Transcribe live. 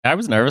I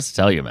was nervous to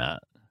tell you,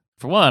 Matt.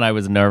 For one, I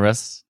was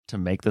nervous to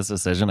make this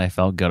decision. I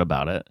felt good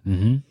about it.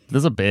 Mm-hmm. This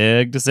is a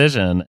big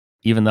decision.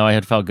 Even though I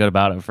had felt good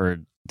about it for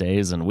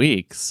days and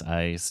weeks,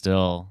 I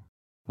still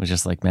was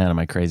just like, man, am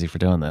I crazy for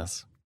doing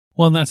this?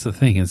 Well, and that's the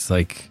thing. It's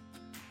like,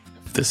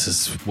 if this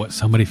is what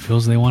somebody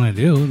feels they want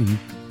to do, then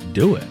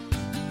do it.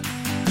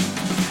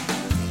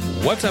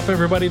 What's up,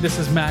 everybody? This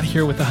is Matt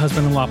here with the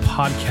Husband-in-Law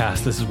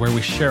Podcast. This is where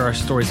we share our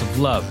stories of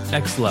love,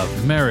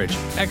 ex-love, marriage,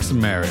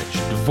 ex-marriage,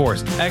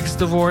 divorce,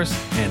 ex-divorce,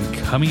 and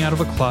coming out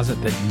of a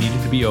closet that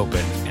needed to be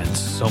opened, and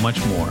so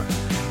much more.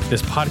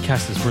 This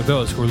podcast is for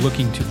those who are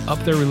looking to up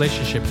their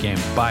relationship game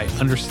by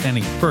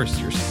understanding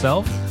first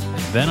yourself and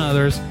then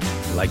others,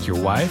 like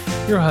your wife,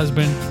 your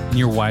husband, and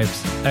your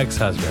wife's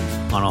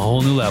ex-husband on a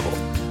whole new level.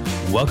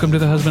 Welcome to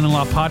the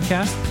Husband-in-Law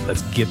Podcast.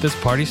 Let's get this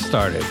party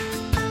started.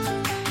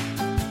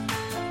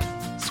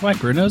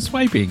 Swiper, no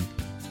swiping.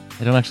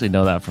 I don't actually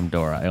know that from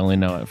Dora. I only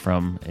know it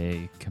from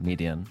a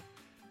comedian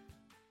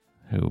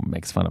who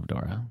makes fun of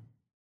Dora.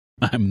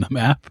 I'm the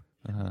map.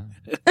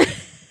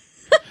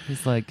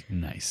 He's like,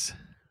 Nice.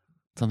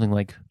 something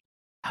like,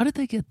 how did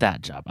they get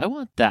that job? I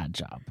want that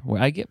job where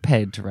I get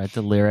paid to write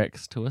the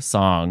lyrics to a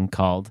song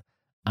called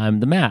I'm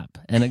the Map.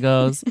 And it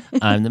goes,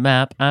 I'm the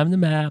map, I'm the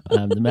map,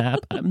 I'm the map,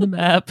 I'm the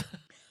map.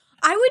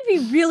 I would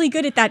be really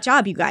good at that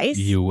job, you guys.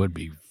 You would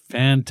be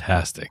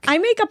fantastic. I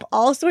make up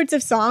all sorts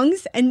of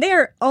songs, and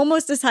they're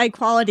almost as high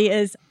quality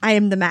as I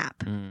Am the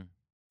Map.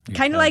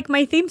 Kind of like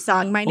my theme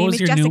song, My Name is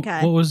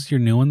Jessica. What was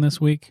your new one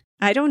this week?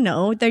 I don't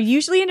know. They're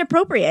usually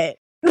inappropriate.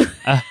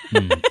 I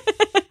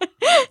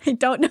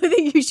don't know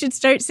that you should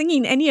start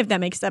singing any of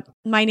them except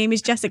My Name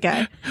is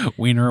Jessica.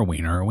 Wiener,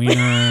 wiener,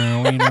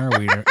 wiener, wiener,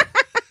 wiener.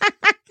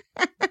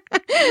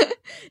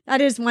 That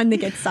is one that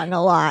gets sung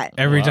a lot.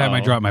 Every time I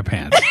Wow. drop my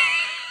pants.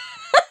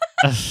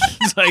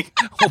 It's like,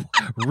 oh,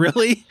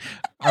 really?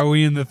 Are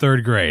we in the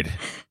third grade?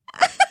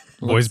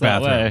 Boys'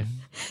 bathroom.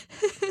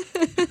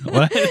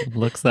 What?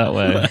 Looks that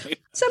way.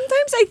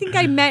 Sometimes I think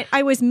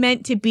I was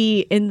meant to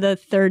be in the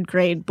third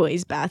grade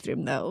boys'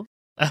 bathroom, though.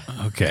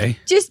 Okay.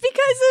 Just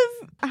because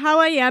of how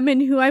I am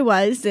and who I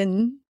was,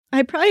 and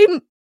I probably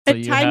So at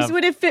you times have-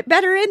 would have fit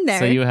better in there.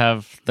 So you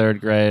have third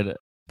grade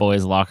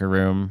boys' locker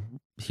room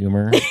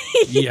humor.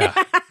 Yeah,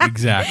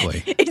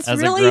 exactly. It's As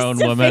a really grown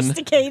woman.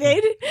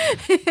 sophisticated.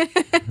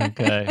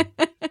 Okay.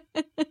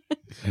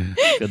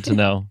 Good to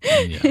know.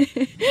 Yeah,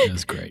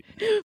 that's great.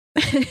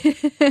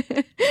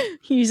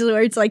 Usually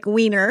words like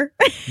wiener.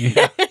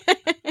 Yeah.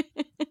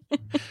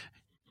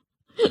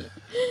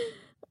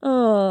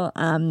 Oh,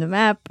 I'm the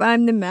map.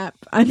 I'm the map.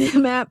 I'm the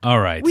map. All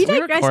right. We we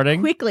digress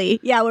recording? quickly.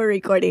 Yeah, we're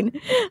recording.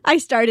 I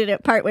started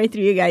it partway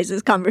through you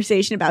guys'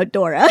 conversation about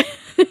Dora.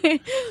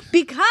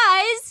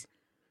 Because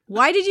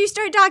why did you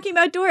start talking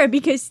about Dora?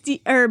 Because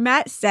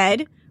Matt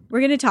said we're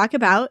going to talk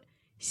about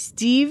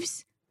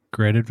Steve's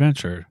Great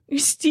adventure.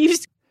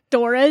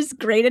 Dora's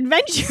Great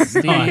Adventure.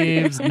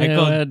 Steve's I New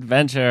called-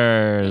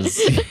 Adventures.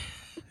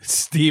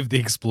 Steve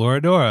the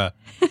Exploradora.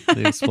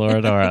 The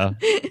Exploradora.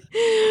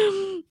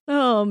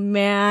 Oh,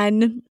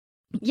 man.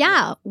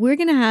 Yeah, we're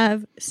going to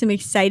have some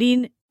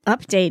exciting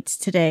updates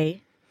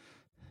today.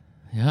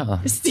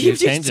 Yeah. Steve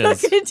just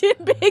took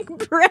a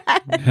big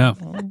breath. Yeah.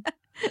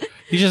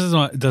 He just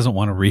doesn't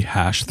want to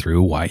rehash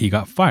through why he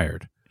got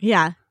fired.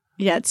 Yeah,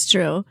 it's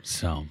true.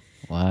 So,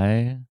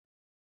 Why?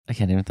 I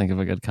can't even think of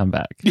a good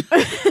comeback.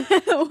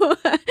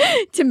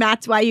 To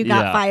Matt's why you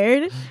got Yeah.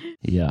 fired.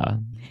 Yeah.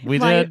 We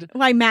why, did.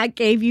 Why Matt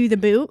gave you the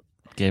boot.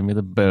 Gave me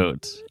the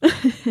boot.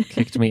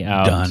 Kicked me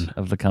out Done.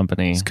 of the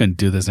company. just couldn't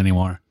do this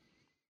anymore.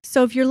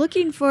 So if you're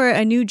looking for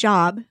a new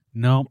job,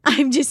 No.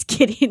 I'm just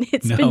kidding.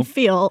 It's No. been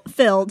filled.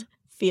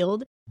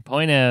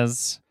 Point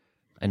is,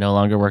 I no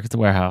longer work at the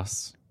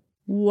warehouse.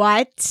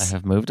 What? I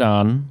have moved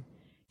on.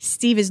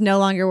 Steve is no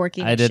longer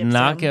working. I at did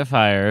not Shipzone. get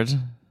fired.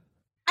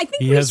 I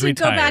think He we has should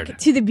go retired. back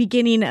to the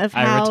beginning of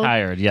I how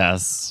retired,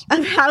 yes.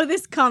 of how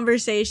this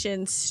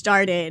conversation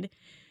started.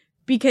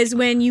 Because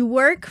when you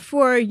work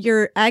for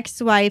your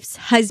ex-wife's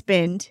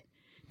husband,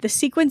 the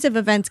sequence of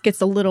events gets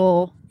a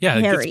little Yeah,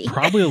 hairy. it's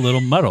probably a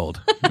little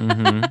muddled.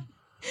 hmm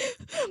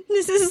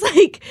This is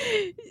like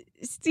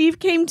Steve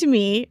came to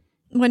me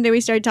one day.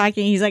 We started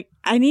talking. He's like,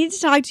 I need to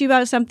talk to you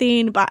about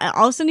something, but I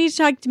also need to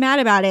talk to Matt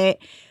about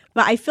it.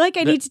 But I feel like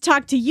I need to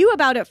talk to you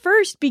about it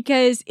first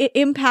because it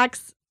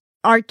impacts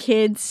our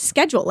kids'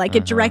 schedule. Like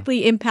it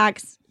directly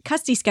impacts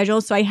custody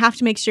schedule. So I have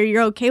to make sure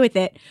you're okay with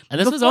it.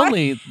 And this was Before-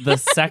 only the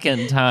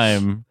second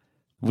time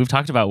we've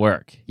talked about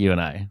work, you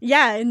and I.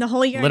 Yeah, in the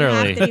whole year and a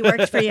Literally. half that he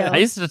worked for you.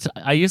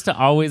 I used to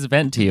always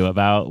vent to you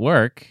about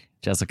work,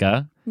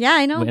 Jessica, Yeah,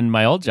 I know. in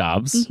my old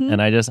jobs,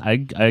 and I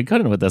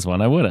couldn't with this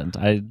one. I wouldn't.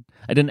 I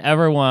didn't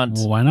ever want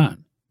Well, why not?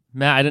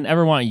 Matt. I didn't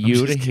ever want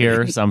you to just hear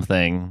kidding.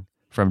 something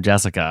from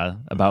Jessica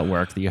about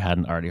work that you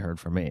hadn't already heard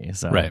from me.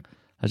 So Right.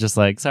 I was just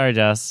like, sorry,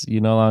 Jess, you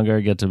no longer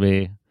get to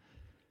be.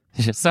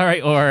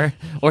 Sorry, or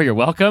you're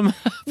welcome.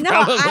 No,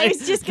 Probably, I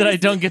was just that gonna I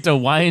don't get to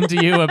whine to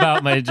you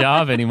about my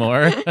job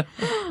anymore.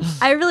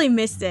 I really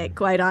missed it,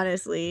 quite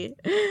honestly.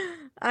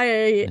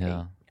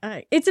 Yeah.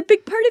 it's a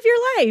big part of your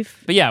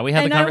life. But yeah, we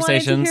had And the I wanted to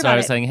conversation. hear So I about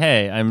was it. saying,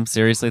 hey, I'm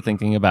seriously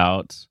thinking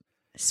about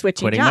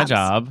Switching quitting jobs. my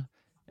job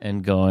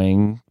and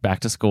going back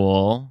to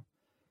school,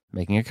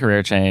 making a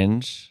career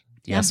change.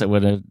 Yes, it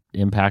would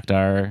impact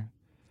our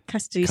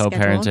Custody schedule.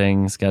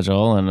 co-parenting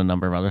schedule and a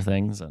number of other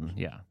things. And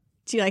yeah.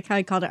 Do you like how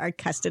I called it our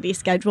custody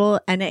schedule?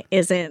 And it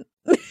isn't.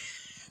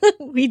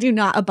 We do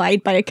not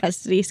abide by a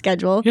custody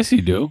schedule. Yes,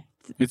 you do.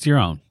 It's your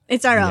own.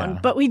 It's our Yeah. own,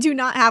 but we do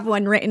not have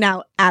one written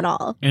out at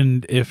all.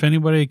 And if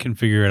anybody can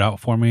figure it out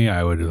for me,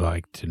 I would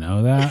like to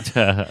know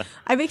that.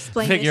 I've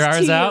explained Figure this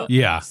ours to out?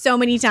 you Yeah. so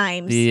many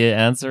times. The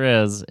answer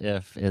is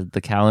if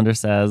the calendar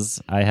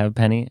says I have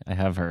Penny, I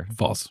have her.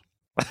 False.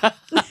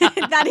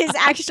 That is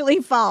actually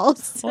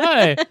false.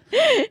 Why?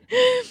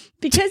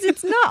 Because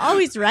it's not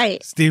always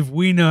right. Steve,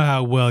 we know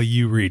how well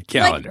you read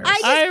calendars. I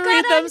just I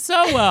read got them on-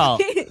 so well.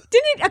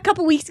 Didn't a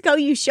couple weeks ago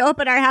you show up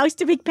at our house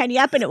to pick Penny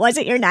up and it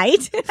wasn't your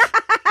night?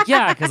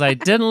 Yeah, because I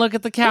didn't look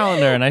at the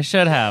calendar and I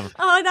should have.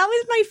 Oh, that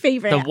was my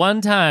favorite. The one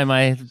time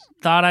I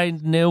thought I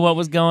knew what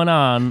was going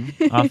on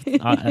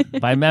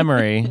by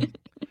memory.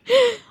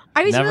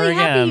 I was never really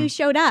happy again. you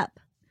showed up.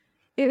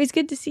 It was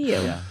good to see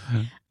you. Yeah.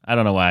 I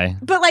don't know why.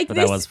 But like But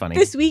this, that was funny.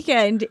 this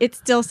weekend, it's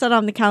still set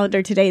on the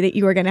calendar today that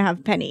you are going to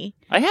have Penny.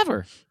 I have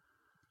her.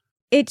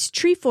 It's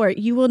Tree Fort.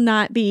 You will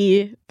not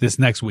be. This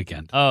next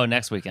weekend. Oh,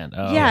 next weekend.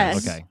 Oh,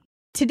 Yes. okay.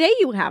 Today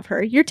you have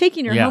her. You're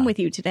taking her Yeah. home with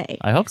you today.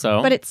 I hope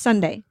so. But it's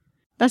Sunday.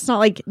 That's not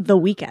like the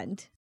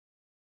weekend.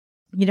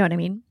 You know what I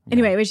mean?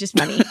 Anyway, it was just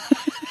funny.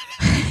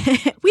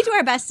 We do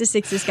our best to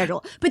stick to the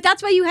schedule. But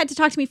that's why you had to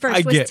talk to me first,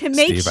 I was get, to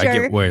make Steve, sure. I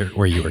get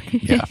where you were.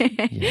 Yeah.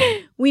 Yeah.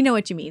 We know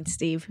what you mean,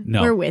 Steve.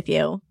 No. We're with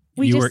you.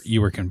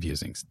 You were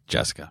confusing,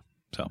 Jessica.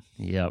 So,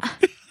 Yep.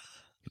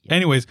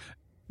 anyways,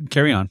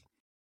 carry on.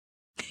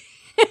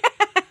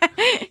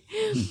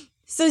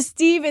 So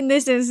Steve, in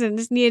this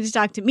instance, needed to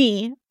talk to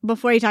me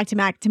before he talked to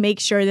Mac to make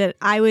sure that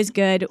I was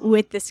good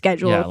with the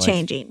schedule Yeah, like-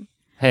 changing.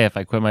 Hey, if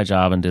I quit my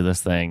job and do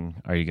this thing,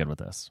 are you good with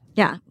this?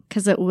 Yeah,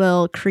 because it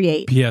will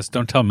create. P.S.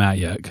 Don't tell Matt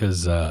yet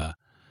because I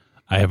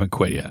haven't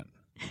quit yet.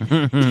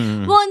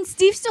 Well, and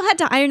Steve still had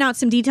to iron out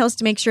some details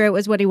to make sure it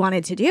was what he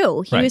wanted to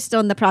do. He Right. was still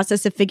in the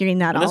process of figuring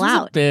that This all was a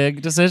out.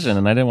 big decision,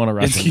 and I didn't want to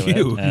rush It's into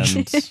huge.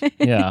 it.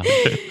 And yeah,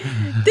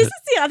 This is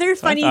the other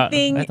funny I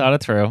thing. thought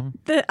it through.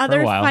 The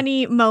other while.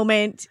 funny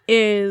moment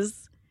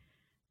is,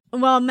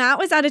 well, Matt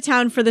was out of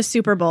town for the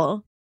Super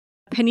Bowl.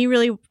 Penny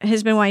really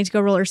has been wanting to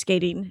go roller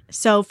skating.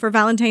 So for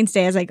Valentine's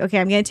Day, I was like, okay,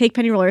 I'm going to take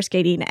Penny roller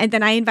skating. And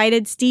then I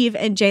invited Steve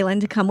and Jalen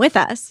to come with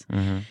us.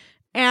 hmm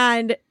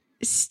And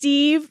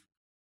Steve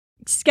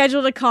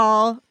scheduled a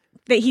call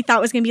that he thought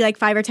was going to be like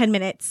 5 or 10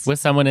 minutes. With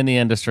someone in the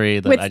industry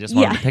that With- I just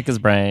wanted yeah. to pick his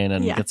brain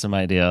and Yeah. get some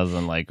ideas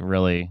and like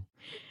really.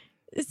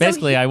 So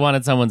Basically, he- I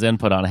wanted someone's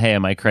input on, hey,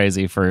 am I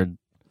crazy for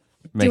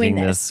making Doing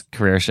this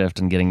career shift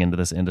and getting into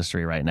this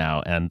industry right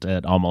now? And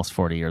at almost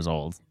 40 years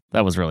old,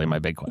 that was really my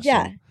big question.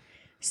 Yeah.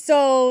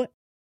 So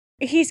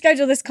he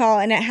scheduled this call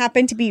and it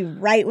happened to be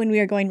right when we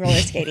were going roller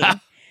skating.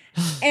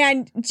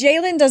 And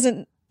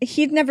Jalen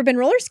he'd never been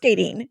roller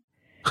skating.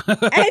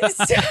 And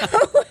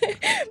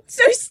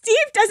so Steve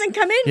doesn't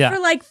come in Yeah. for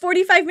like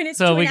 45 minutes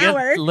So to we an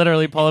hour.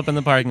 literally pull up in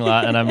the parking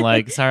lot, and I'm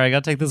like, sorry, I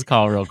got to take this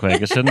call real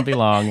quick. It shouldn't be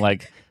long.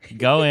 Like,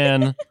 go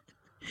in,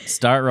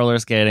 start roller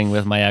skating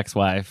with my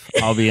ex-wife.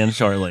 I'll be in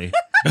shortly.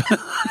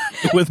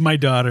 With my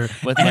daughter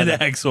With my and da-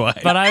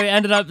 ex-wife. But I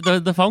ended up,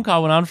 the phone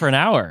call went on for an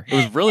hour. It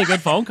was a really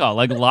good phone call,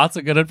 like lots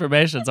of good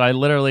information. So I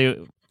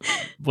literally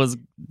was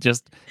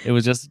it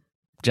was just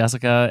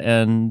Jessica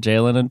and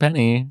Jalen and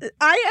Penny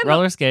I am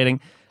roller skating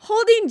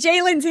holding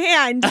Jalen's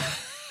hand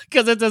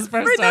because it's his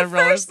first for the time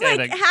roller first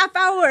skating. like half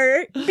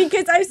hour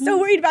because I was so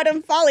worried about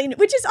him falling,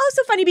 which is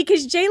also funny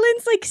because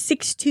Jalen's like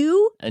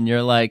 6'2". And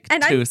you're like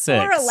And I'm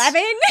 2'6".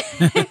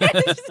 4'11".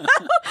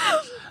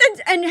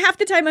 and half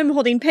the time I'm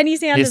holding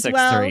Penny's hand He's as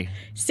well. 6'3".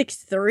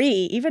 6'3",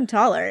 even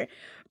taller.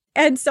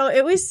 And so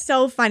it was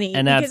so funny.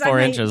 And add because 4 I'm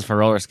like, inches for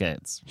roller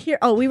skates.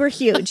 we were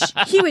huge.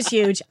 He was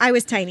huge. I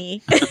was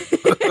tiny.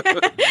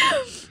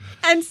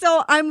 And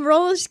so I'm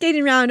roller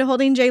skating around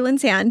holding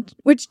Jalen's hand,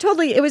 which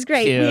totally, it was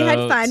great. We had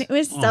Cute. fun. It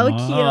was so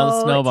Aw. cute.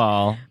 Oh,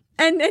 snowball.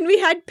 And then we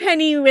had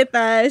Penny with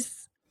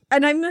us.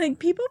 And I'm like,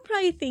 people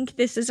probably think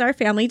this is our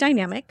family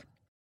dynamic.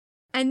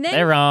 And then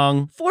They're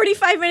wrong.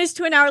 45 minutes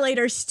to an hour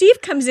later,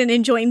 Steve comes in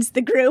and joins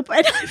the group,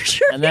 and I'm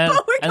sure And then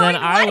people were and going,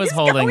 then I "What was is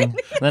holding going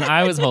then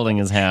I was holding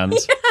his hand.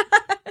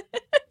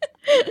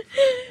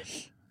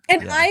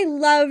 And Yeah. I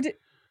loved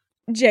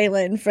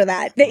Jalen for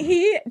that. That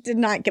he did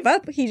not give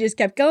up. He just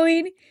kept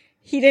going.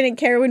 He didn't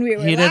care when we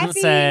were He laughing.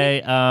 didn't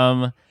say,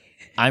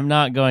 I'm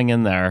not going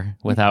in there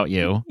without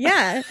you.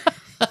 Yeah.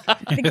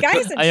 The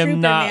guy's a I am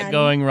trooper, not man.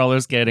 going roller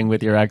skating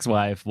with your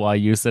ex-wife while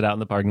you sit out in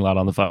the parking lot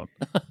on the phone.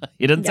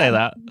 He didn't say Yeah.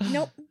 that.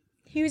 Nope.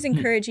 He was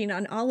encouraging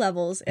on all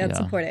levels and Yeah.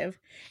 supportive.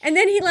 And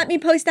then he let me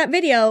post that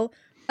video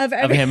of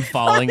Of him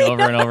falling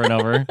over and over and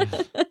over.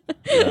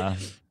 Yeah.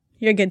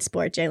 You're a good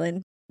sport,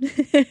 Jalen.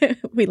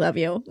 We love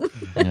you.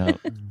 Yeah.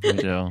 We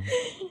do.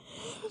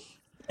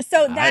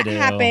 So I that do.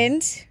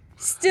 happened.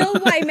 Still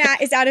why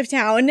Matt is out of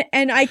town.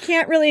 And I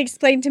can't really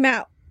explain to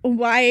Matt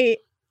why.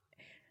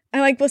 I'm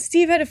like, well,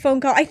 Steve had a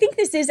phone call. I think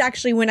this is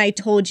actually when I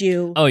told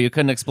you Oh, you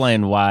couldn't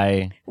explain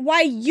why.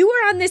 you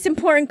were on this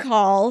important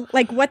call,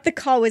 like what the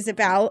call was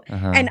about.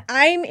 Uh-huh. And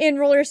I'm in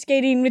roller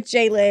skating with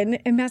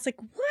Jalen. And Matt's like,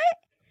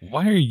 what?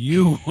 Why are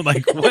you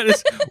like?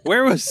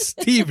 Where was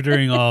Steve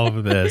during all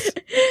of this?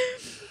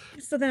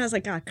 So then I was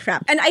like, oh,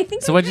 crap. And I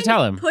think So I what'd you kind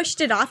tell of him? pushed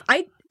it off.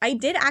 I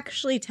did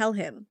actually tell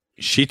him.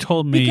 She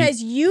told me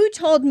Because you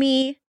told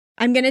me,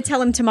 I'm going to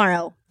tell him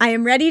tomorrow. I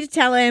am ready to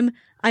tell him.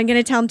 I'm going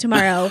to tell him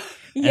tomorrow.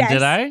 Yes. And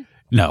did I?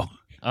 no,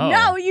 Oh.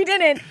 No, you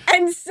didn't.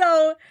 And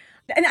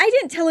I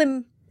didn't tell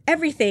him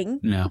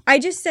everything. no. I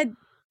just said,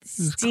 This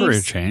is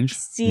career change,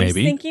 Steve's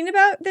maybe. thinking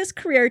about this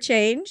career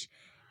change.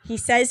 He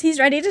says he's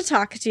ready to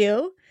talk to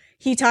you.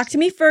 He talked to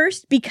me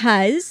first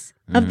because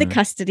of the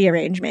custody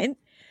arrangement.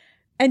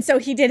 And so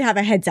he did have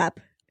a heads up.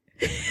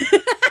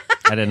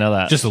 I didn't know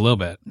that. Just a little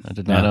bit. I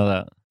did not know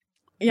that.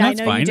 Yeah,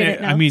 That's I know fine. you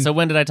didn't know. I mean, So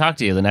when did I talk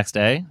to you? The next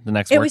day? The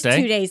next it work was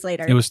day? 2 days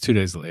later. it was 2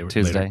 days later.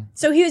 Tuesday.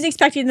 So he was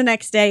expecting the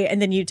next day,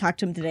 and then you talked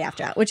to him the day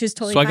after that, which is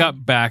totally So I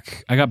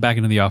fine. got back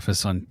into the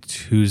office on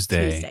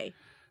Tuesday. Tuesday.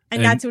 And-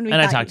 And that's when we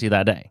And I thought talked to you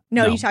that day.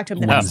 No, No, you talked to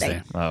him the Wednesday.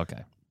 next day. Oh,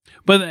 okay.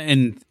 But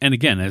and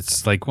again,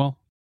 it's like, well,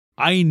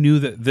 I knew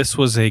that this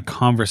was a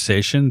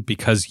conversation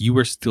because you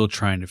were still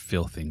trying to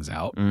fill things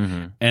out.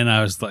 Mm-hmm. And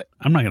I was like,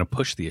 I'm not going to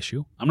push the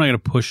issue. I'm not going to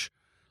push,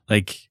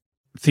 like,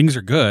 things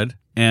are good.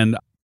 And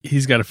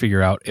he's got to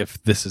figure out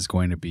if this is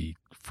going to be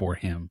for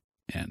him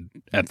and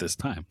at this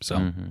time. So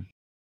Mm-hmm.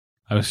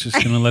 I was just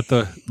going to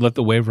let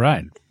the wave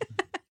ride.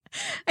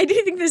 I do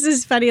think this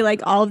is funny,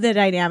 like all of the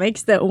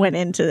dynamics that went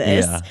into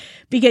this, Yeah.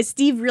 because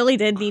Steve really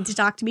did need to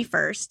talk to me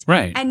first.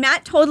 Right. And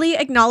Matt totally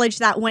acknowledged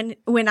that when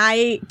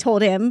I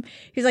told him,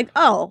 he was like,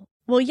 oh,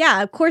 well,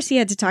 yeah, of course he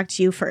had to talk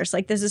to you first.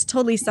 Like, this is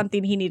totally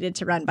something he needed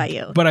to run by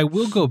you. But I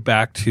will go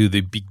back to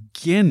the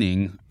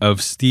beginning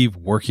of Steve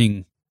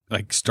working,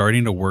 like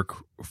starting to work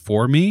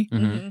for me,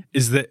 Mm-hmm.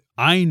 is that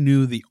I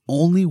knew the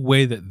only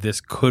way that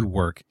this could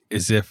work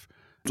is if,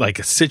 like,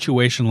 a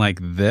situation like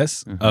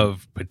this Mhm.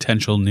 of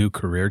potential new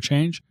career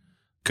change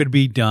could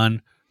be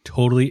done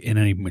totally in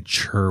a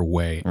mature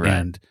way Right.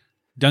 and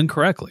done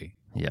correctly.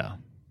 Yeah.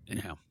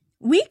 Yeah.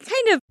 We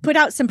kind of put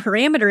out some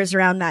parameters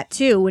around that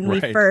too when we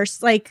Right.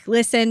 first, like,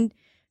 listen,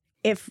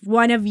 if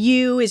one of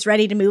you is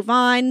ready to move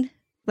on,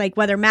 like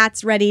whether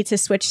Matt's ready to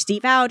switch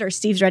Steve out or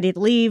Steve's ready to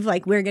leave,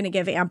 like, we're going to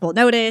give ample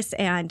notice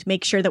and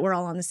make sure that we're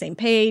all on the same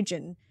page.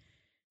 And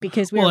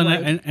because we're Well,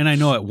 worried. and I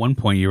know at one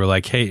point you were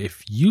like, hey,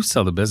 if you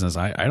sell the business,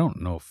 I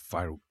don't know if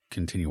I will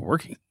continue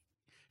working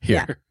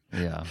here.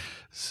 Yeah.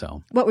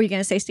 So, What were you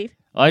going to say, Steve?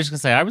 Well, I was just going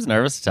to say, I was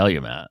nervous to tell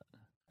you, Matt.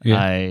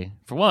 yeah.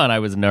 For one, I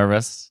was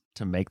nervous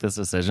to make this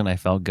decision. I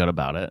felt good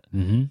about it.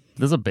 Mm-hmm.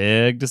 This is a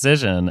big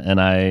decision.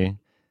 And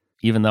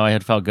even though I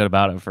had felt good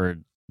about it for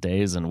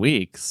days and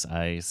weeks,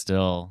 I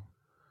still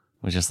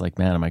was just like,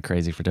 man, am I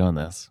crazy for doing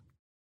this?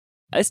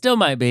 I still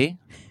might be.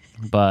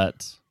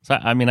 But, so,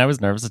 I mean, I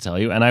was nervous to tell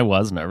you. And I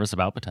was nervous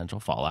about potential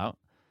fallout.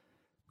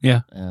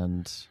 Yeah.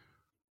 And,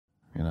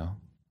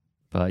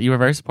 but you were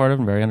very supportive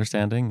and very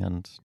understanding.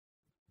 And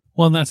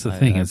Well, and that's the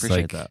thing. I It's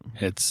appreciate like,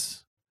 that.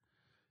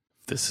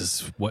 this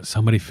is what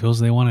somebody feels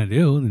they want to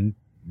do, then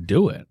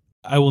do it.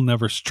 I will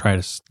never try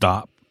to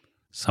stop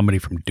somebody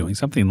from doing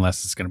something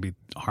unless it's going to be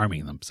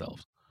harming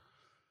themselves.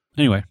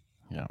 Anyway.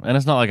 yeah. And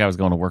it's not like I was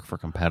going to work for a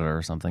competitor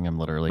or something. I'm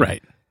literally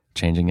Right.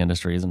 changing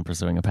industries and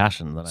pursuing a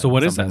passion. So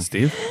what is that,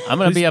 Steve? I'm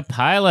going to be a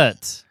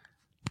pilot.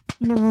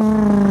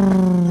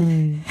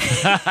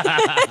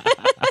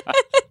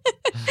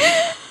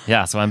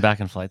 Yeah, so I'm back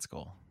in flight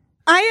school.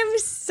 I am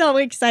so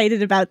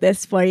excited about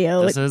this for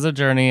you. This is a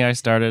journey I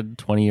started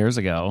 20 years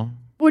ago.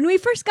 When we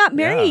first got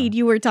married,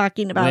 you were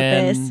talking about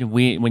this.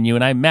 When you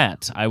and I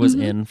met, I was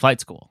Mhm. in flight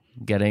school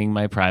getting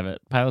my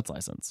private pilot's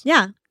license.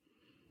 Yeah.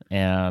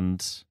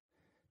 And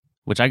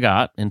which I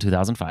got in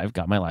 2005,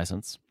 got my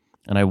license,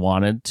 and I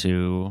wanted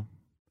to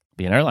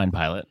be an airline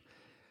pilot,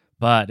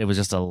 but it was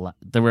just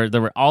there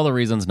were all the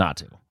reasons not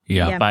to.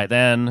 Yeah. Yeah. By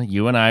then,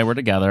 you and I were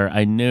together.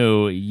 I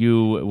knew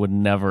you would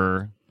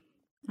never.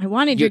 I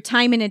wanted your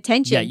time and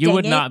attention. Yeah, you dang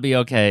would it. not be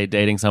okay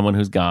dating someone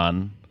who's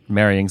gone,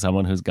 marrying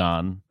someone who's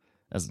gone,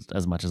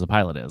 as much as a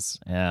pilot is,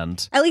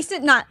 and At least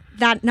not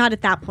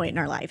at that point in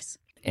our lives.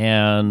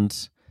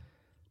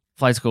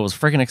 flight school was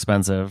freaking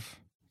expensive.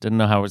 Didn't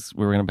know how we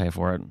were going to pay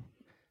for it,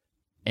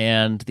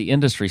 and the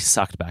industry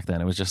sucked back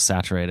then. It was just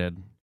saturated,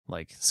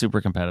 like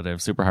super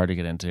competitive, super hard to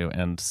get into,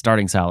 and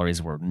starting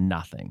salaries were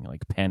nothing,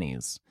 like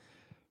pennies,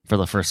 for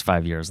the first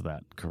 5 years of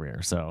that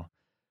career. So,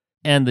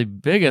 and the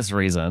biggest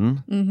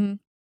reason. Mm-hmm.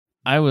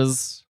 I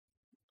was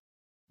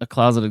a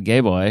closeted gay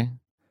boy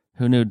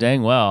who knew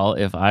dang well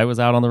if I was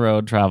out on the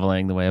road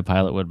traveling the way a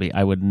pilot would be,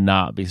 I would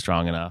not be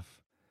strong enough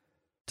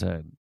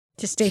to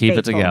To stay keep it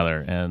faithful.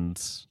 together. And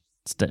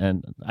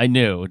I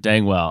knew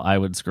dang well I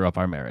would screw up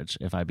our marriage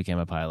if I became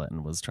a pilot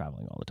and was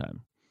traveling all the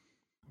time.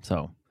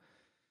 So,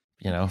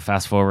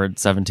 fast forward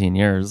 17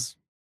 years.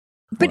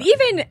 But What?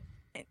 even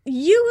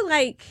you,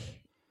 like,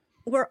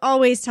 were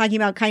always talking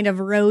about kind of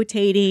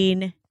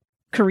rotating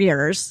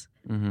careers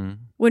Mm-hmm.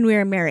 when we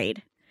were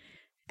married.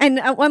 And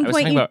at one I was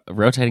point, talking about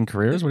rotating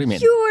careers. What do you mean?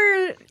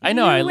 I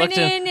know. you I went looked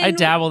in. in I and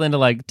dabbled into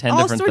like 10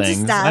 all different sorts things.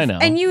 of stuff. I know.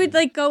 And you would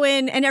like go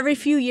in, and every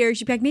few years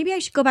you'd be like, maybe I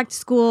should go back to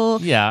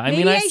school. Yeah, I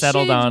mean, Maybe I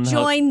settled should on.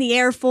 join the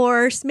Air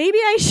Force. Maybe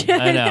I should.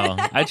 I know.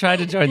 I tried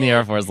to join the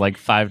Air Force like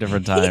 5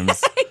 different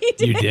times.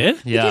 You did?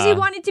 Yeah. Because you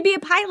wanted to be a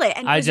pilot,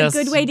 and it was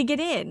a good way to get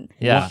in.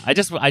 Yeah, I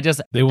just.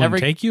 They wouldn't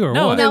take you or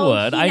no, what? they No,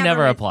 would. he I never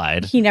never-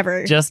 applied. He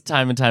never. Just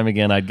time and time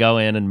again, I'd go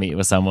in and meet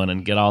with someone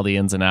and get all the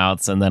ins and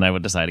outs, and then I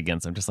would decide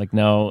against them. Just like,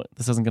 no,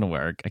 this isn't going to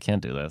work. I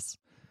can't do this.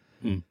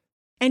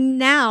 And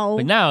now,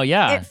 But now,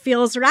 yeah, it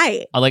feels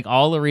right. like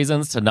all the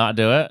reasons to not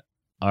do it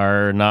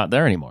are not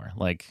there anymore.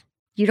 Like,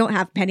 You don't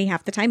have Penny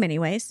half the time,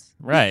 anyways.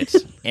 right.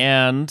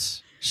 And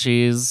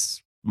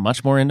she's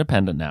much more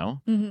independent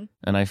now, Mm-hmm.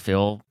 and I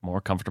feel more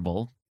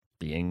comfortable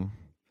being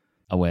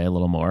away a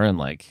little more and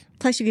like,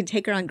 Plus, you can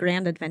take her on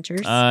grand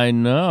adventures. I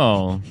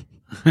know.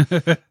 I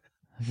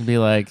can be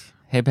like,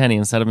 hey, Penny,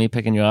 instead of me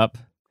picking you up,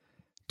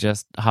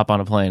 just hop on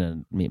a plane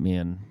and meet me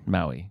in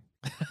Maui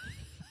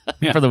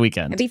Yeah. for the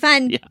weekend. It'd be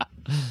fun. Yeah.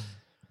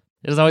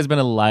 It has always been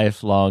a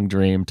lifelong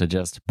dream to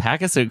just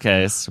pack a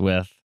suitcase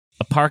with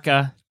a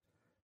parka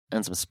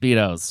and some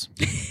Speedos,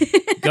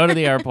 go to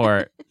the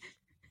airport,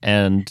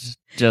 and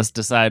just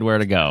decide where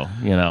to go.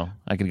 You know,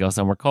 I could go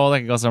somewhere cold, I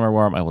could go somewhere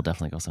warm. I will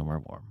definitely go somewhere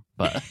warm.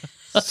 But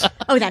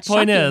Oh, that's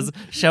point shocking. is,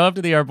 show up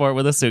to the airport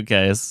with a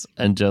suitcase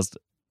and just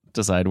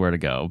decide where to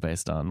go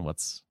based on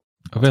what's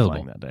Available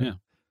flying that day Yeah.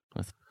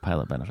 with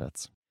pilot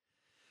benefits.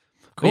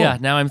 But Cool. yeah,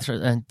 now I'm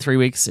 3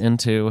 weeks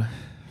into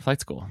flight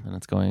school, and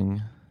it's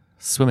going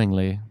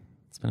swimmingly.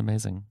 It's been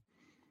amazing.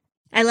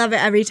 I love it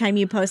every time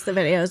you post the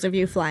videos of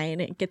you flying.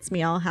 It gets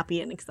me all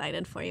happy and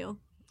excited for you.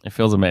 It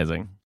feels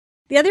amazing.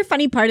 The other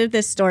funny part of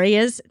this story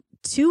is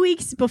 2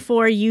 weeks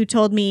before you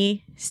told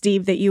me,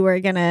 Steve, that you were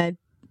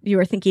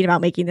thinking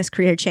about making this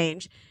career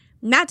change,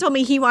 Matt told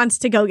me he wants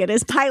to go get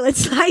his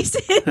pilot's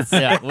license.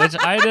 Yeah, which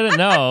I didn't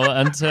know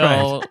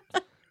until.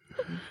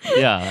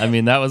 Yeah, I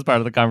mean that was part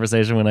of the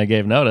conversation when I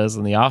gave notice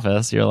in the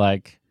office. You're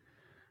like,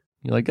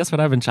 guess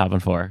what I've been shopping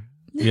for?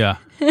 Yeah.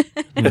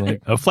 I'm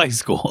like, A flight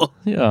school.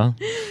 yeah.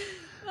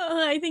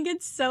 Oh, I think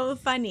it's so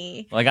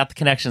funny. Well, I got the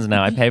connections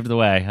now. I paved the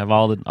way. I have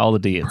all the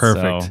deeds.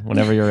 Perfect. So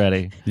whenever you're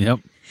ready. Yep.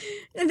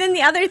 And then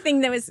the other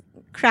thing that was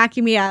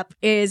cracking me up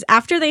is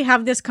after they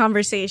have this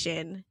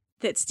conversation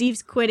that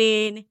Steve's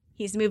quitting,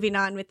 he's moving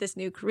on with this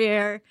new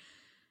career.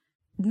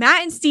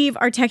 Matt and Steve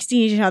are texting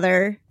each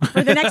other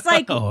for the next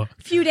Oh.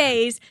 few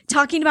days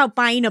talking about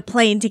buying a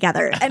plane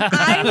together. And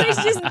I was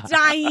just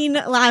dying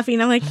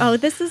laughing. I'm like, oh,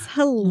 this is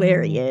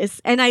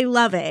hilarious. And I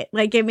love it.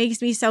 Like, it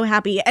makes me so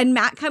happy. And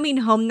Matt coming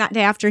home that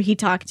day after he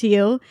talked to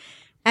you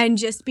and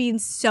just being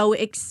so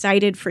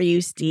excited for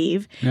you,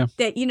 Steve, Yeah.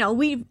 that, you know,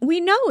 we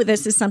know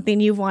this is something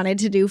you've wanted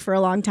to do for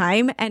a long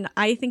time. And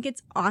I think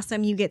it's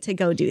awesome you get to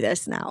go do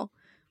this now.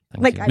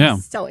 Thank Like, you. I'm Yeah.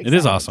 so excited. It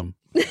is awesome.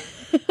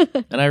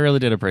 And I really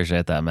did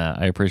appreciate that,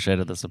 Matt. I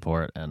appreciated the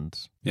support. And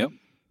Yep.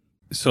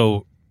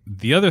 So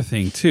the other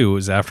thing too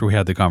is after we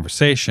had the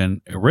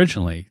conversation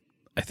originally,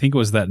 I think it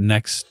was that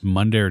next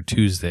Monday or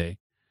Tuesday,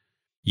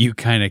 you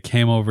kind of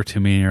came over to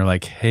me and you're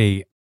like,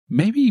 "Hey,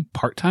 maybe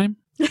part-time?"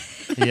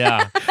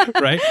 yeah,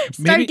 Right?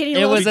 Started getting a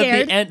it little was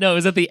scared. at the end. No, it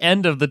was at the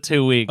end of the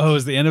 2 weeks. Oh, it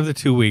was the end of the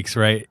 2 weeks,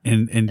 right?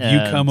 And you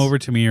And- come over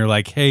to me, you're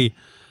like, "Hey,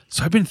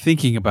 so I've been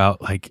thinking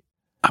about like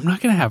I'm not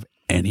going to have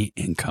any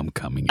income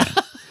coming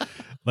in."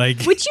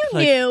 Like Which you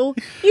knew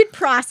you'd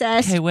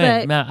process. Hey, wait,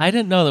 but Matt, I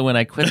didn't know that when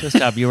I quit this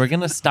job, you were going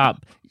to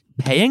stop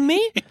paying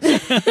me?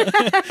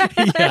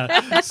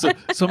 yeah.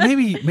 So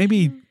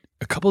maybe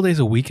a couple days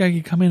a week I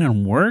could come in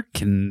and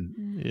work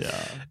and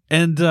Yeah.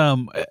 and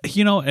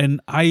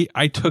and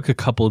I took a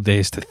couple of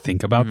days to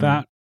think about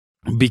that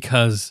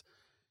because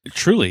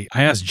truly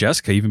I asked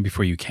Jessica even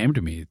before you came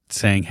to me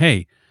saying,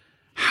 "Hey,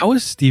 how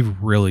is Steve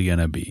really going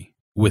to be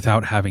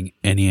without having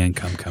any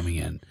income coming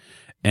in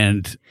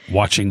and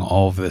watching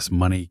all of this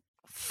money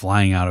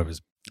flying out of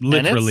his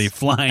literally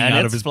flying and out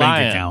of it's his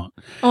flying. bank account?"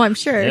 oh, I'm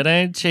sure. It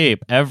ain't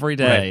cheap. Every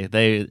day,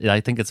 I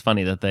think it's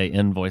funny that they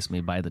invoice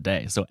me by the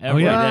day. So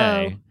every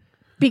yeah. day,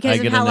 Because I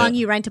of get how into- long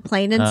you rent a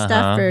plane and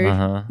stuff.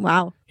 Or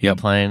wow. Yep.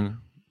 the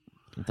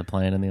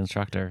plane and the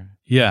instructor.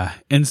 Yeah.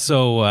 And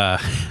so I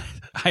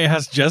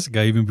asked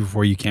Jessica even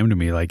before you came to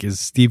me, like, is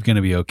Steve going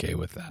to be okay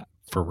with that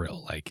for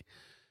real? Like,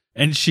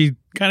 and she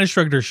kind of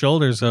shrugged her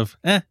shoulders of,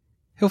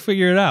 he'll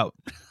figure it out.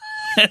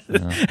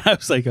 I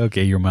was like,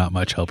 okay, you're not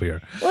much help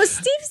here. Well,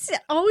 Steve's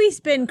always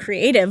been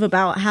creative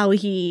about how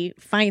he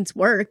finds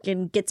work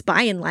and gets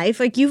by in life.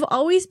 Like, you've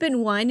always been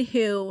one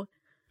who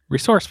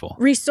Resourceful.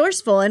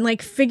 and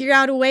like figure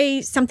out a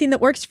way, something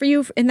that works for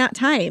you in that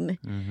time.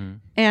 Mm-hmm.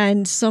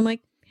 And so I'm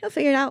like, he'll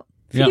figure it out.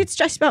 If Yeah. he gets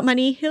stressed about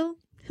money, he'll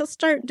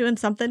start doing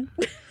something.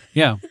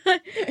 Yeah.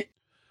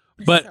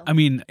 But So- I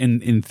mean,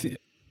 in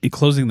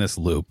closing this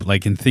loop,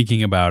 like in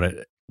thinking about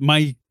it,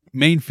 my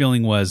main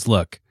feeling was,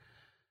 look,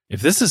 if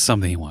this is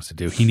something he wants to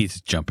do, he needs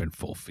to jump in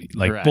full feet,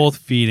 like Right. both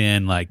feet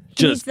in, like He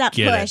needs just that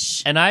get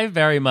push. And I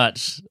very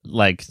much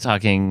like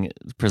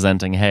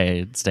presenting,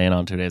 hey, staying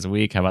on 2 days a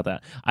week. How about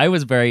that? I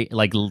was very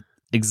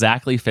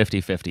exactly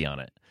 50-50 on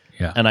it. it.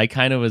 Yeah. And I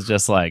kind of was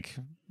just like,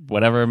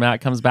 whatever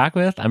Matt comes back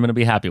with, I'm going to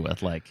be happy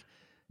with. Like,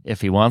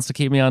 if he wants to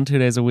keep me on 2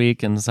 days a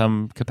week in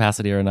some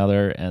capacity or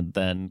another, and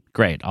then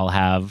great, I'll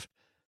have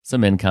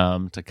some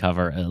income to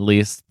cover at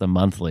least the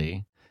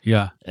monthly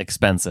Yeah.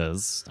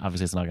 expenses.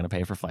 Obviously, it's not going to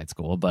pay for flight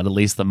school, but at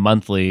least the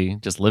monthly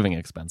just living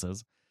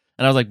expenses.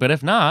 And I was like, but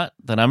if not,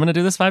 then I'm going to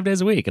do this 5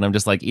 days a week. And I'm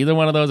just like, either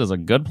one of those is a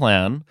good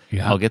plan.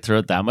 Yeah. I'll get through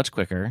it that much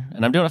quicker.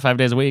 And I'm doing it 5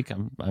 days a week.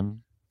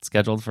 I'm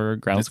scheduled for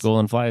ground school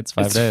and flights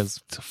 5 days.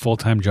 It's a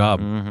full-time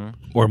job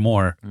or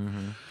more.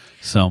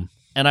 So,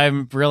 And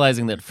I'm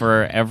realizing that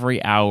for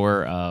every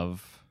hour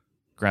of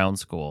ground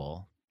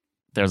school,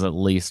 there's at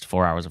least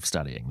 4 hours of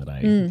studying that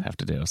I have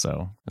to do.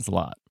 So it's a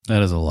lot.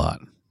 that is a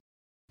lot.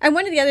 And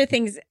one of the other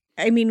things,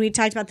 I mean, we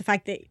talked about the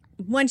fact that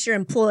once you're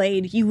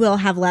employed, you will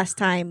have less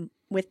time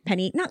with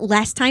Penny. Not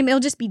less time, it'll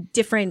just be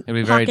different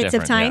It'll be very pockets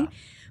of different, time. yeah.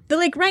 But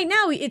like right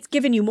now, it's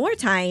given you more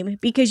time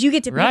because you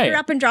get to pick Right. her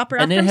up and drop her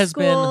off And it from has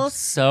school. been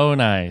so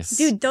nice.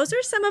 Dude, those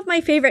are some of my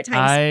favorite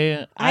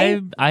times.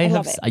 I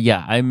love have it.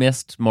 yeah, I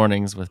missed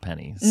mornings with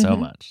Penny so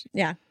much.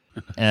 Yeah.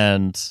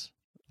 And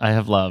I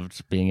have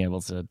loved being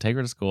able to take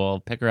her to school,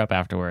 pick her up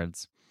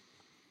afterwards.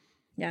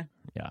 Yeah.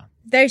 Yeah.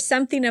 There's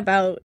something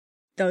about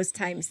those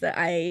times that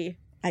I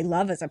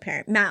love as a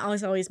parent. Matt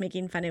was always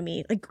making fun of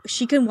me. Like,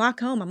 she can walk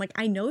home. I'm like,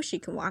 I know she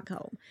can walk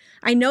home.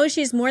 I know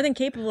she's more than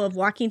capable of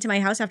walking to my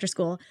house after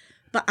school.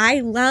 But I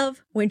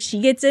love when she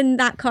gets in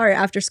that car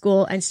after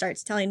school and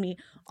starts telling me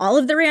all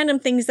of the random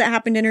things that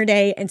happened in her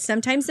day. And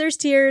sometimes there's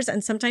tears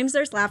and sometimes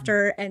there's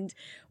laughter and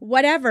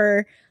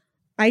whatever.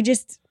 I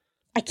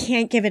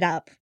can't give it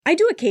up. I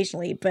do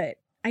occasionally, but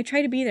I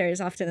try to be there as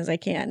often as I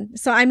can.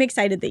 So I'm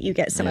excited that you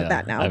get some of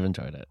that now. I've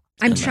enjoyed it.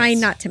 I'm It's been trying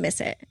nice. not to miss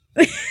it.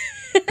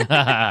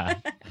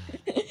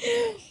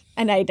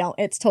 And I don't.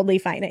 It's totally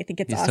fine. I think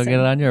it's You awesome. still get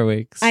it on your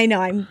weeks. I know.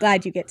 I'm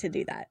glad you get to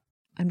do that.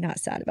 I'm not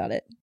sad about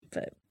it,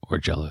 but Or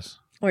jealous.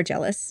 or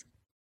jealous.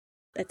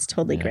 That's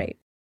totally Yeah. great.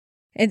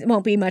 It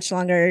won't be much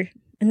longer.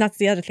 And that's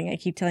the other thing I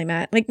keep telling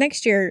Matt. Like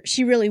next year,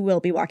 she really will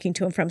be walking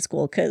to and from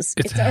school because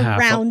it's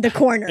around the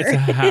corner. It's a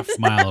half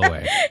mile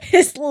away.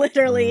 It's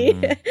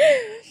literally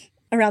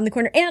around the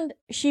corner. And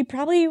she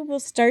probably will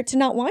start to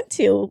not want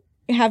to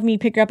have me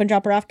pick her up and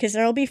drop her off because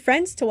there'll be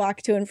friends to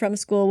walk to and from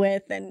school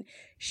with. And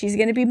she's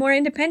going to be more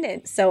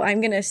independent. So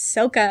I'm going to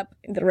soak up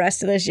the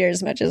rest of this year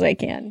as much as I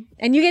can.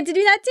 And you get to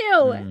do that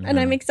too. And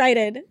I'm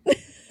excited.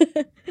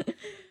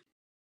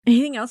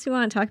 Anything else you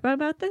want to talk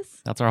about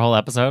this? That's our whole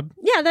episode.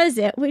 Yeah, that is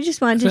it. We just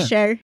wanted to That's it.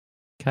 share.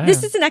 Okay.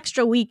 This is an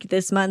extra week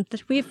this month.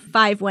 We have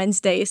 5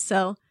 Wednesdays,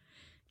 so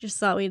just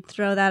thought we'd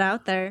throw that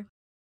out there.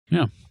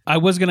 Yeah. I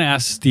was going to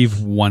ask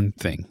Steve one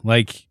thing.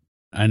 Like,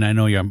 and I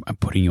know I'm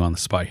putting you on the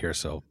spot here,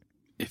 so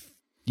if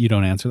you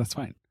don't answer, that's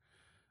fine.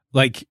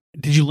 Like,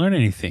 did you learn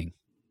anything?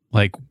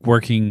 Like,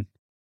 working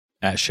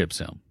at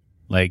ShipZone?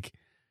 Like,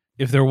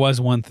 if there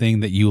was one thing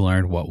that you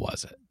learned, what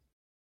was it?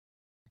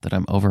 that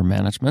I'm over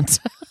management.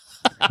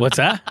 What's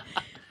that?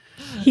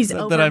 He's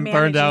that I'm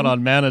burned out over-managing,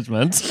 on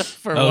management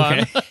for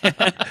Okay.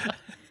 one.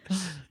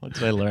 What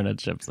did I learn at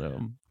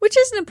ShipZone? which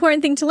is an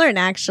important thing to learn,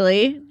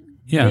 actually.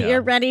 Yeah. That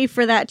you're ready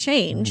for that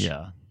change.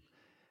 Yeah.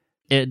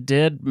 It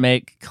did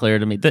make clear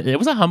to me that it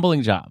was a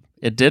humbling job.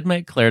 It did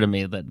make clear to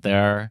me that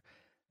that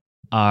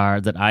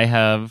I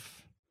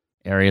have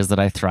areas that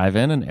I thrive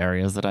in and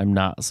areas that I'm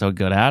not so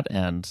good at.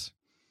 And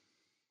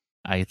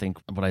I think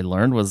what I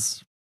learned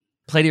was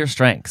play to your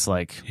strengths,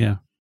 like, Yeah.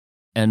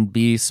 and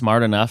be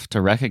smart enough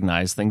to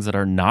recognize things that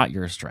are not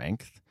your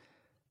strength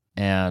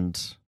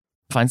and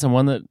find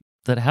someone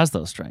that has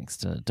those strengths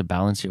to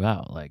balance you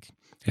out. Like,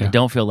 I Yeah.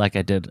 don't feel like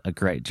I did a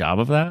great job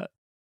of that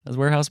as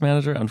warehouse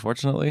manager,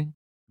 unfortunately.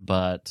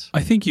 But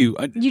I think you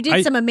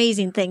did some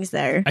amazing things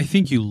there. I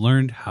think you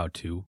learned how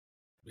to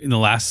in the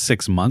last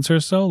 6 months or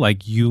so.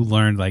 Like, you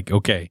learned, like,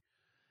 okay,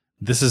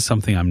 this is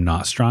something I'm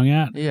not strong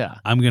at. yeah,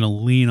 I'm going to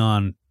lean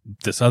on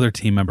this other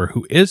team member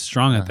who is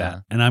strong at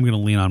that, and I'm going to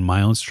lean on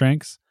my own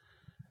strengths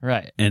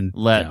right. and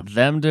Let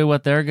them do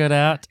what they're good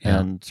at Yeah.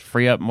 and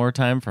free up more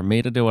time for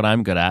me to do what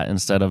I'm good at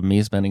instead of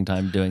me spending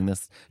time doing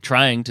this,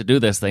 trying to do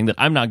this thing that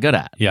I'm not good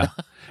at. Yeah.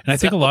 And I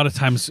think a lot of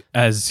times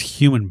as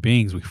human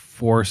beings, we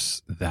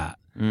force that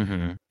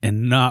Mm-hmm.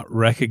 and not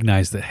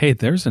recognize that, hey,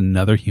 there's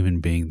another human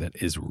being that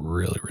is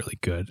really, really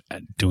good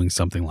at doing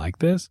something like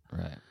this.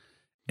 Right.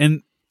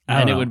 And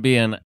It would be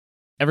in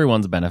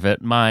everyone's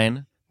benefit,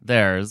 mine,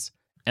 theirs,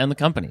 and the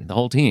company, the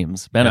whole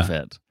team's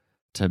benefit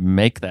to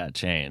make that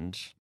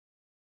change.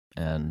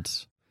 And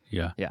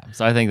yeah.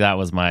 so I think that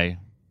was my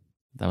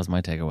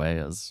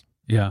takeaway is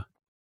Yeah.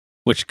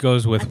 Which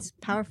goes with, That's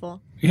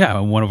powerful. yeah,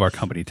 one of our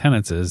company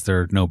tenets is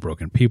there are no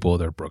broken people,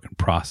 there are broken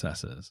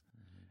processes.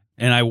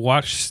 And I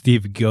watched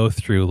Steve go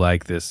through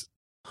like this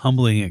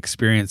humbling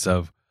experience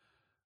of,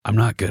 I'm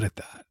not good at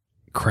that.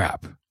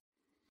 Crap.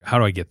 How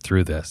do I get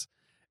through this?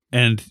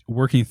 And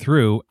working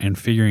through and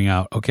figuring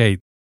out, okay,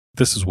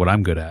 this is what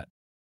I'm good at.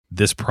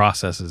 This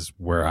process is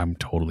where I'm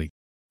totally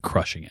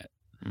crushing it.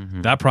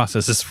 Mhm. That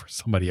process is for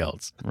somebody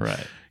else,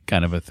 right.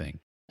 kind of a thing.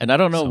 And I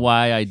don't know So-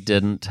 why I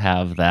didn't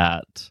have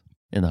that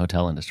in the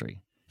hotel industry.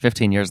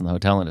 15 years in the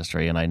hotel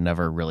industry, and I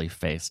never really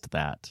faced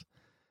that.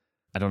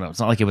 I don't know. It's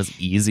not like it was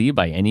easy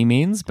by any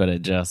means, but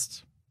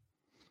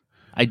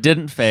I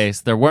didn't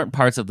face, there weren't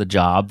parts of the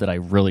job that I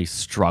really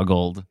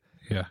struggled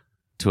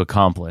to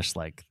accomplish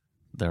like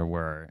there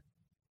were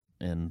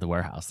in the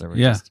warehouse. There were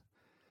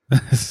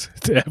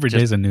Every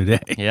day's a new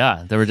day.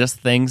 Yeah. There were just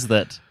things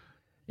that,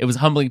 it was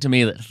humbling to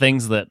me that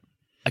things that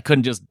I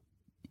couldn't just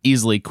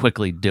easily,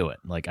 quickly do it.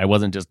 Like I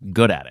wasn't just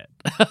good at it.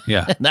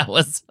 Yeah. And that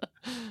was,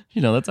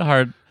 that's a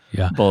hard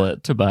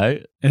bullet to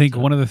bite. I think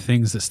one of the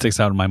things that sticks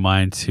out in my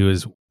mind too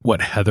is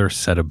what Heather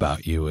said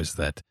about you is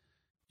that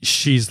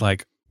she's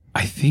like,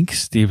 I think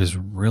Steve is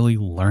really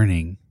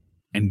learning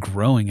and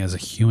growing as a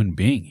human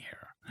being here.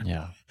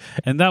 Yeah.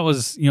 And that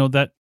was,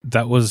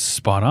 that was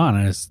spot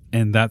on.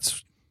 And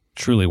that's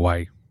truly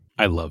why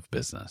I love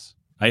business.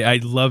 I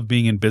love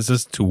being in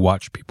business to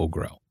watch people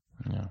grow.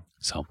 Yeah.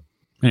 So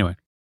anyway.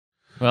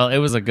 Well, it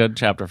was a good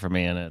chapter for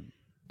me, and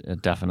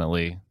it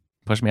definitely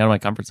pushed me out of my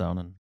comfort zone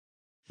and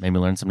made me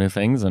learn some new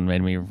things and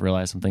made me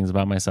realize some things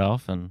about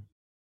myself and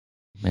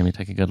made me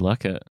take a good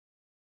look at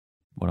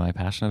what am I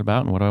passionate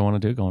about and what do I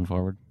want to do going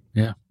forward.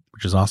 Yeah,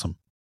 which is awesome.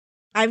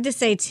 I have to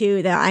say,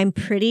 too, that I'm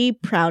pretty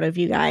proud of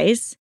you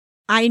guys.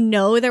 I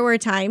know there were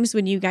times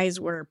when you guys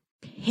were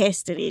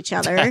pissed at each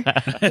other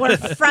or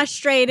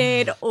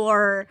frustrated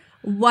or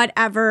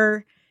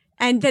whatever.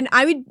 And then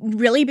I would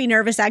really be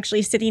nervous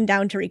actually sitting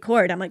down to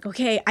record. I'm like,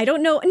 okay, I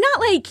don't know. Not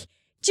like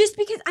just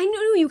because I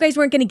knew you guys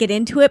weren't going to get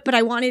into it, but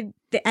I wanted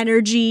the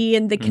energy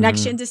and the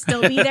connection to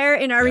still be there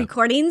in our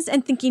recordings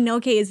and thinking,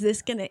 okay, is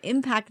this going to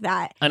impact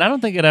that? And I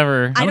don't think it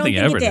ever... I don't think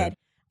it did.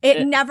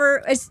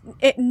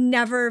 It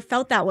never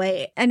felt that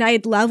way. And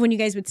I'd love when you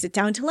guys would sit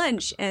down to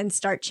lunch and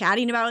start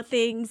chatting about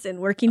things and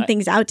working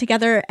things out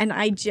together. And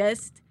I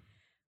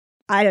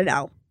don't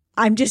know.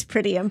 I'm just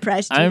pretty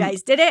impressed you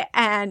guys did it.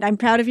 And I'm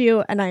proud of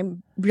you. And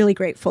I'm really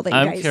grateful that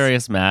you guys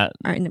curious, Matt,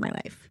 are into my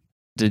life.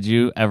 Did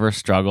you ever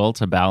struggle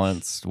to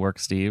balance work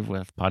Steve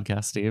with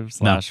podcast Steve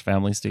 /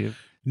 family Steve?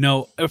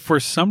 No, for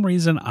some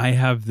reason I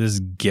have this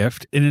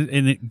gift and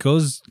it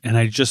goes, and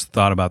I just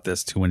thought about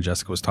this too when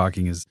Jessica was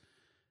talking, is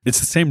it's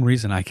the same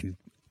reason I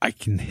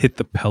can hit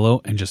the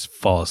pillow and just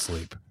fall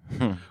asleep.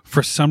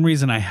 For some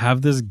reason I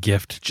have this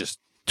gift to just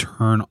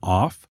turn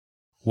off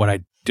what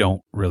I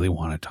don't really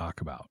want to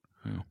talk about.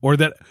 Or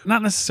that,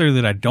 not necessarily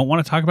that I don't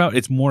want to talk about,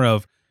 it's more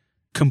of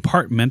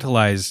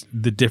compartmentalize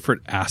the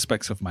different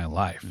aspects of my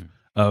life.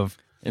 Of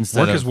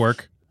work is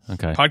work,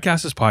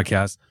 podcast is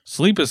podcast,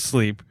 sleep is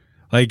sleep.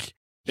 Like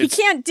he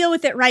can't deal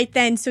with it right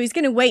then, so he's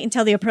going to wait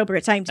until the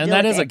appropriate time to deal with it.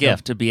 And that is a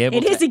gift, to be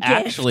able to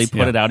actually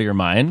put it out of your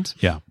mind.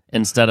 Yeah.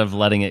 Instead of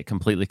letting it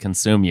completely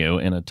consume you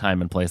in a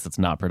time and place that's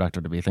not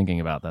productive to be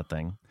thinking about that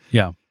thing.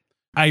 Yeah.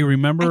 I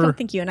remember... I don't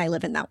think you and I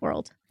live in that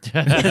world.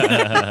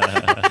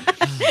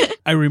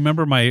 I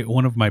remember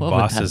one of my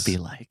bosses... What would that be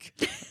like?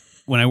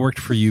 When I worked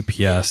for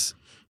UPS,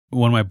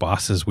 one of my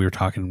bosses, we were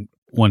talking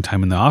one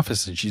time in the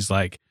office, and she's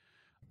like,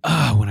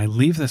 when I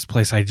leave this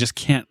place, I just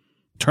can't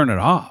turn it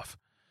off.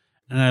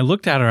 And I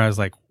looked at her, I was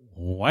like,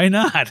 why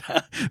not?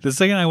 The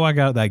second I walk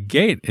out that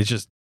gate, it's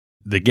just,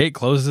 the gate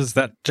closes,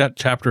 that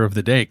chapter of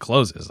the day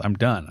closes. I'm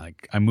done.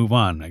 I move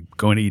on. I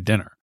go and eat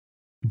dinner.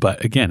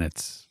 But again,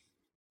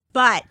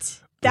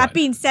 But that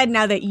being said,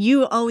 now that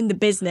you own the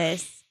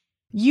business,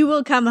 you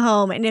will come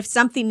home, and if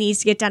something needs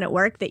to get done at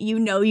work that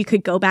you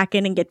could go back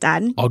in and get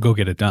done, I'll go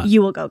get it done.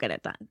 You will go get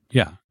it done.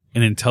 Yeah.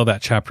 And until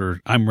that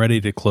chapter, I'm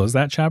ready to close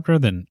that chapter,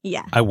 then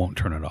I won't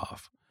turn it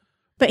off.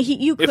 But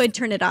you could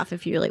turn it off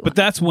if you really want. But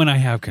that's when I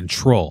have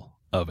control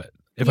of it.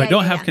 If I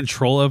don't have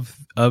control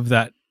of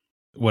that,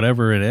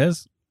 whatever it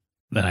is,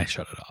 then I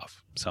shut it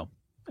off. So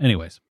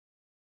anyways.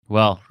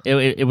 Well,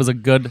 it was a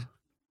good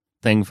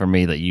thing for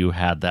me that you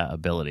had that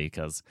ability,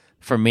 because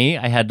for me,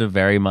 I had to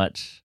very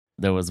much,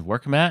 there was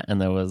work Matt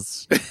and there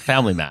was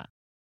family Matt.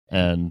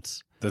 And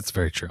that's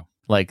very true.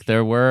 Like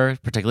there were,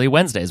 particularly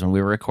Wednesdays when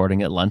we were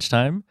recording at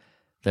lunchtime,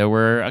 there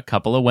were a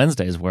couple of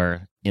Wednesdays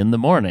where in the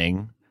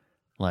morning,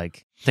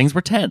 like things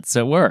were tense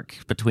at work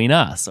between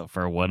us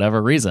for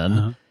whatever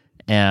reason.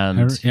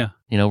 And,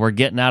 we're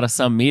getting out of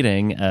some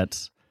meeting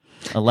at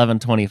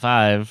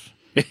 11:25,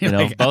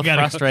 like, both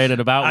frustrated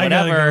about whatever.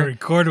 I gotta go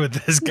record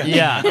with this guy.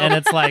 Yeah. And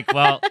it's like,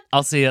 well,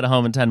 I'll see you at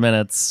home in 10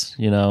 minutes,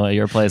 at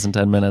your place in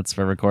 10 minutes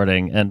for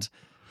recording. And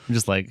I'm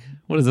just like,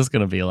 what is this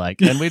going to be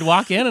like? And we'd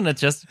walk in and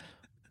it's just,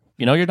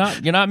 you're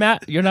not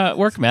Matt, you're not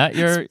work Matt,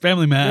 you're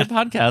family Matt, you're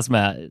podcast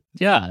Matt.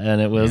 Yeah. And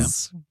it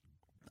was,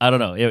 I don't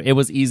know. It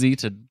was easy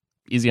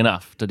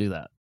enough to do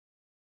that.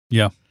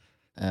 Yeah.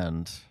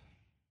 And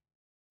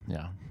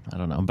I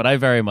don't know. But I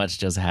very much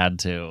just had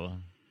to,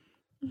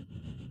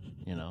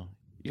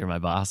 you're my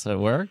boss at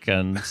work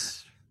and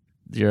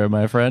you're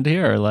my friend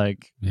here.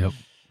 Like, yep.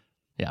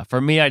 Yeah. For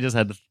me, I just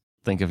had to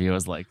think of you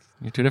as like,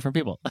 you're two different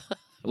people.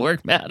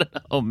 Work Matt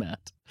and home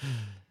Matt.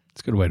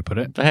 It's a good way to put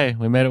it. But hey,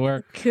 we made it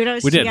work.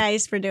 Kudos to you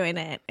guys for doing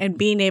it and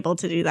being able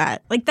to do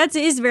that. Like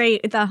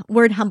the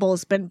word humble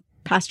has been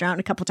passed around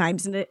a couple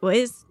times, and it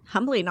was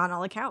humbling on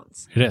all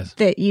accounts. It is.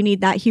 That you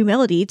need that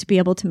humility to be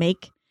able to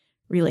make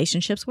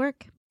relationships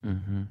work.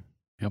 Mm-hmm.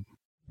 Yep.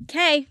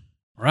 Okay.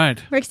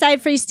 Right. We're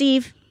excited for you,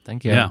 Steve.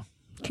 Thank you. Yeah.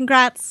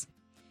 Congrats.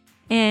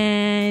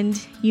 And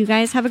you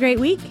guys have a great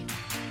week.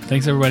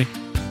 Thanks, everybody.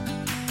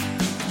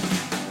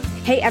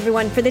 Hey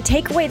everyone, for the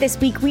takeaway this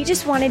week, we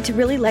just wanted to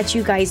really let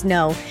you guys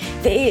know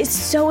that it is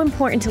so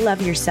important to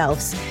love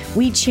yourselves.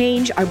 We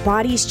change, our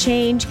bodies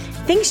change,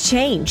 things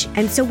change.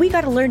 And so we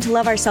got to learn to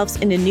love ourselves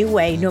in a new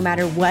way, no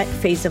matter what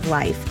phase of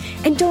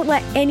life. And don't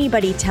let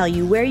anybody tell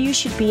you where you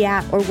should be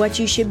at or what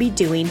you should be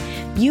doing.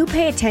 You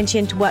pay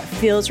attention to what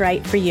feels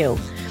right for you.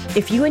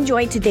 If you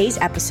enjoyed today's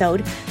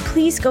episode,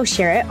 please go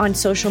share it on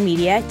social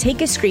media, take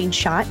a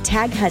screenshot,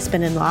 tag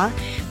husband-in-law.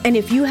 And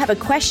if you have a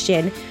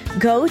question,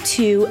 go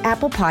to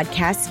Apple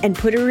Podcasts and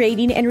put a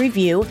rating and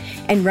review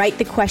and write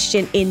the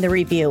question in the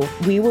review.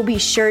 We will be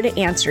sure to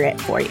answer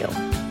it for you.